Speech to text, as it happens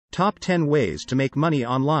Top 10 Ways to Make Money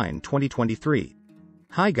Online 2023.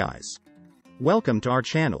 Hi guys. Welcome to our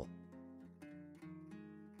channel.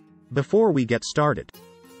 Before we get started,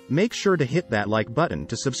 make sure to hit that like button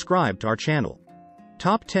to subscribe to our channel.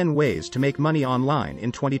 Top 10 Ways to Make Money Online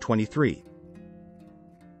in 2023.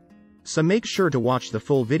 So make sure to watch the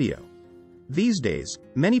full video. These days,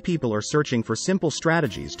 many people are searching for simple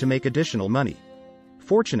strategies to make additional money.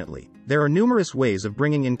 Fortunately, there are numerous ways of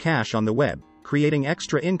bringing in cash on the web, creating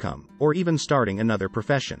extra income, or even starting another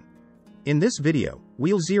profession. In this video,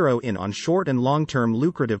 we'll zero in on short and long-term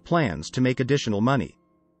lucrative plans to make additional money.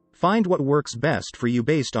 Find what works best for you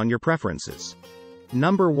based on your preferences.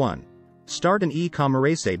 Number 1. Start an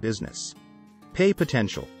e-commerece business. Pay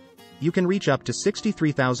potential. You can reach up to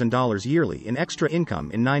 $63,000 yearly in extra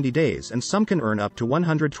income in 90 days, and some can earn up to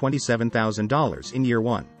 $127,000 in year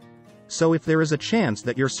 1. So if there is a chance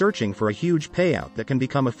that you're searching for a huge payout that can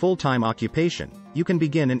become a full-time occupation, you can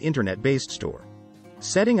begin an internet-based store.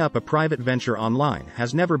 Setting up a private venture online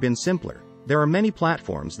has never been simpler. There are many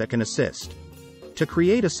platforms that can assist. To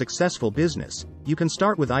create a successful business, you can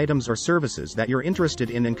start with items or services that you're interested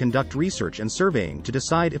in and conduct research and surveying to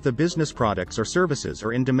decide if the business products or services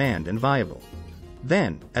are in demand and viable.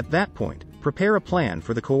 Then, at that point, prepare a plan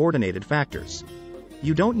for the coordinated factors.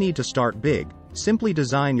 You don't need to start big. Simply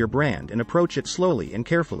design your brand and approach it slowly and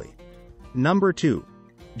carefully. Number 2.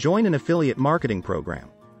 Join an affiliate marketing program.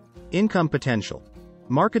 Income potential.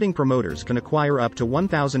 Marketing promoters can acquire up to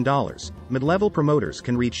 $1,000, mid-level promoters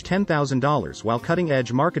can reach $10,000, while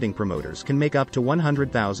cutting-edge marketing promoters can make up to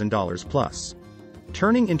 $100,000 plus.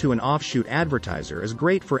 Turning into an offshoot advertiser is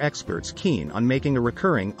great for experts keen on making a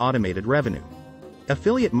recurring, automated revenue.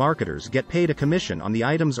 Affiliate marketers get paid a commission on the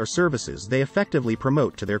items or services they effectively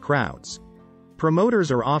promote to their crowds. Promoters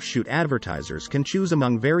or offshoot advertisers can choose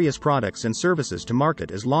among various products and services to market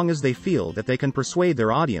as long as they feel that they can persuade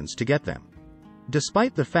their audience to get them.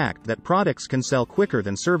 Despite the fact that products can sell quicker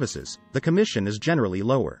than services, the commission is generally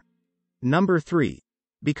lower. Number 3.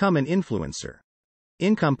 Become an influencer.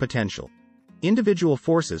 Income potential. Individual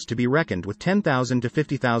forces to be reckoned with 10,000 to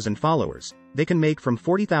 50,000 followers. They can make from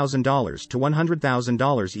 $40,000 to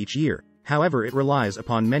 $100,000 each year, however it relies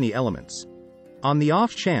upon many elements. On the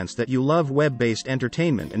off chance that you love web-based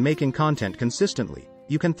entertainment and making content consistently,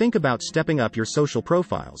 you can think about stepping up your social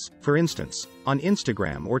profiles, for instance, on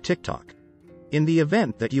Instagram or TikTok. In the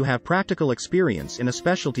event that you have practical experience in a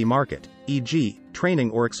specialty market, e.g., training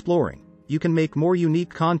or exploring, you can make more unique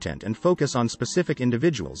content and focus on specific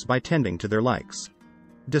individuals by tending to their likes.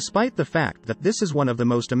 Despite the fact that this is one of the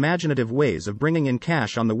most imaginative ways of bringing in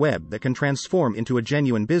cash on the web that can transform into a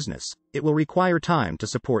genuine business, it will require time to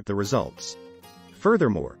support the results.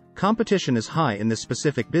 Furthermore, competition is high in this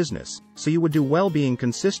specific business, so you would do well being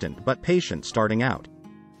consistent but patient starting out.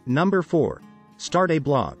 Number 4. Start a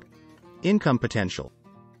blog. Income potential.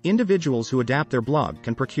 Individuals who adapt their blog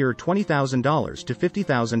can procure $20,000 to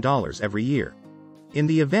 $50,000 every year. In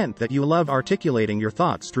the event that you love articulating your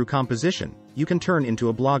thoughts through composition, you can turn into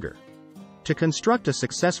a blogger. To construct a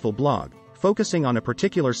successful blog, focusing on a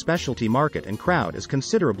particular specialty market and crowd is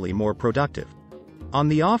considerably more productive. On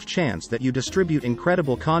the off chance that you distribute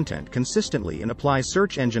incredible content consistently and apply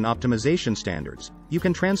search engine optimization standards, you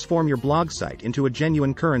can transform your blog site into a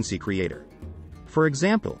genuine currency creator. For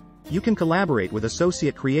example, you can collaborate with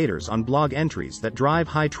associate creators on blog entries that drive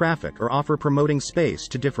high traffic or offer promoting space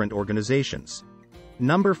to different organizations.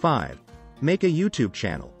 Number 5. Make a YouTube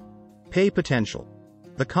channel. Pay potential.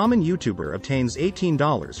 The common YouTuber obtains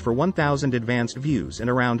 $18 for 1,000 advanced views and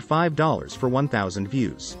around $5 for 1,000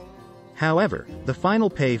 views. However, the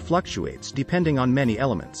final pay fluctuates depending on many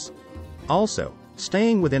elements. Also,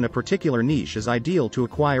 staying within a particular niche is ideal to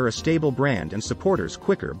acquire a stable brand and supporters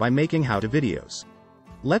quicker by making how-to videos.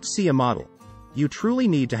 Let's see a model. You truly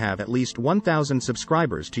need to have at least 1,000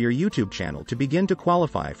 subscribers to your YouTube channel to begin to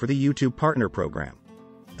qualify for the YouTube Partner Program.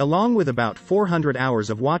 Along with about 400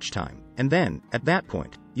 hours of watch time, and then, at that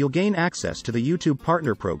point, you'll gain access to the YouTube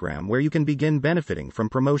Partner Program where you can begin benefiting from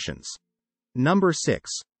promotions. Number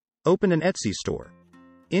 6. Open an Etsy store.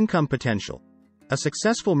 Income potential. A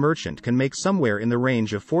successful merchant can make somewhere in the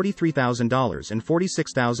range of $43,000 and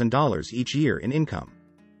 $46,000 each year in income.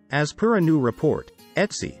 As per a new report,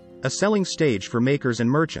 Etsy, a selling stage for makers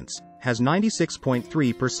and merchants, has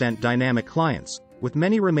 96.3% dynamic clients, with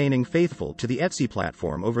many remaining faithful to the Etsy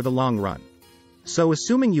platform over the long run. So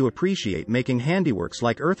assuming you appreciate making handiworks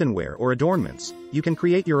like earthenware or adornments, you can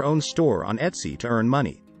create your own store on Etsy to earn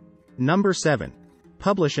money. Number 7.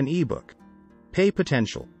 Publish an ebook. Pay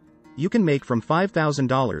potential. You can make from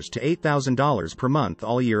 $5,000 to $8,000 per month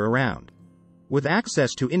all year around. With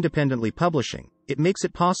access to independently publishing, it makes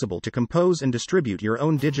it possible to compose and distribute your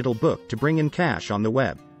own digital book to bring in cash on the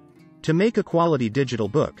web. To make a quality digital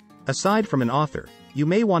book, aside from an author, you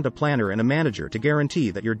may want a planner and a manager to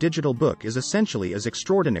guarantee that your digital book is essentially as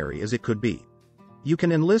extraordinary as it could be. You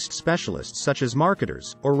can enlist specialists such as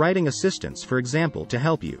marketers or writing assistants, for example, to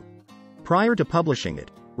help you. Prior to publishing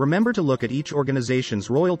it, remember to look at each organization's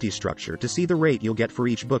royalty structure to see the rate you'll get for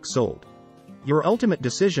each book sold. Your ultimate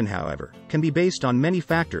decision, however, can be based on many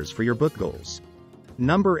factors for your book goals.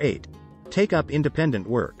 Number 8. Take up independent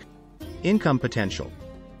work. Income potential.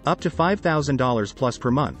 Up to $5,000 plus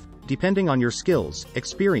per month, depending on your skills,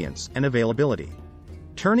 experience, and availability.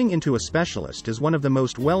 Turning into a specialist is one of the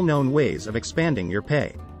most well-known ways of expanding your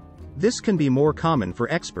pay. This can be more common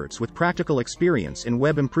for experts with practical experience in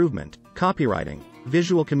web improvement, copywriting,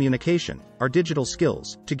 visual communication, or digital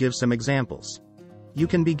skills, to give some examples. You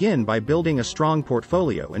can begin by building a strong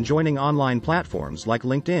portfolio and joining online platforms like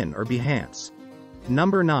LinkedIn or Behance.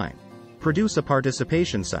 Number 9. Produce a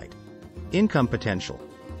participation site. Income potential.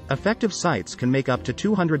 Effective sites can make up to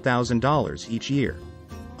 $200,000 each year.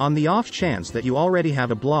 On the off chance that you already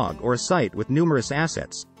have a blog or a site with numerous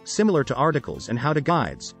assets, similar to articles and how-to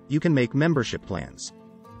guides, you can make membership plans.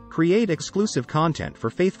 Create exclusive content for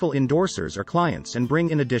faithful endorsers or clients and bring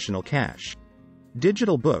in additional cash.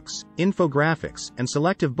 Digital books, infographics, and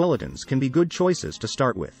selective bulletins can be good choices to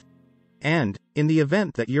start with. And, in the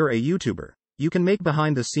event that you're a YouTuber, you can make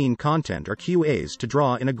behind-the-scene content or QAs to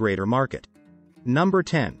draw in a greater market. Number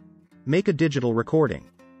 10. Make a digital recording.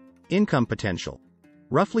 Income potential.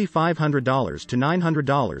 Roughly $500 to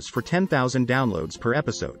 $900 for 10,000 downloads per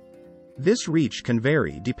episode. This reach can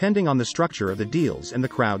vary depending on the structure of the deals and the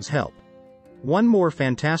crowd's help. One more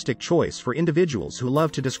fantastic choice for individuals who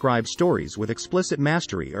love to describe stories with explicit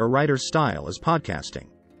mastery or a writer's style is podcasting.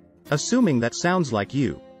 Assuming that sounds like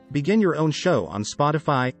you, begin your own show on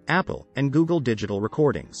Spotify, Apple, and Google Digital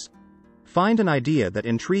Recordings. Find an idea that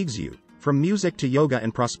intrigues you, from music to yoga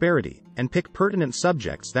and prosperity, and pick pertinent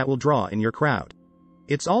subjects that will draw in your crowd.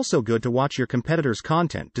 It's also good to watch your competitors'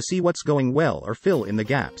 content to see what's going well or fill in the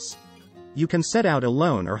gaps. You can set out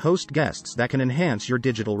alone or host guests that can enhance your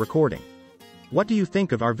digital recording. What do you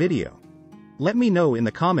think of our video? Let me know in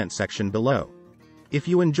the comment section below. If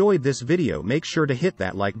you enjoyed this video, make sure to hit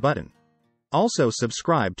that like button. Also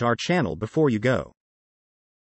subscribe to our channel before you go.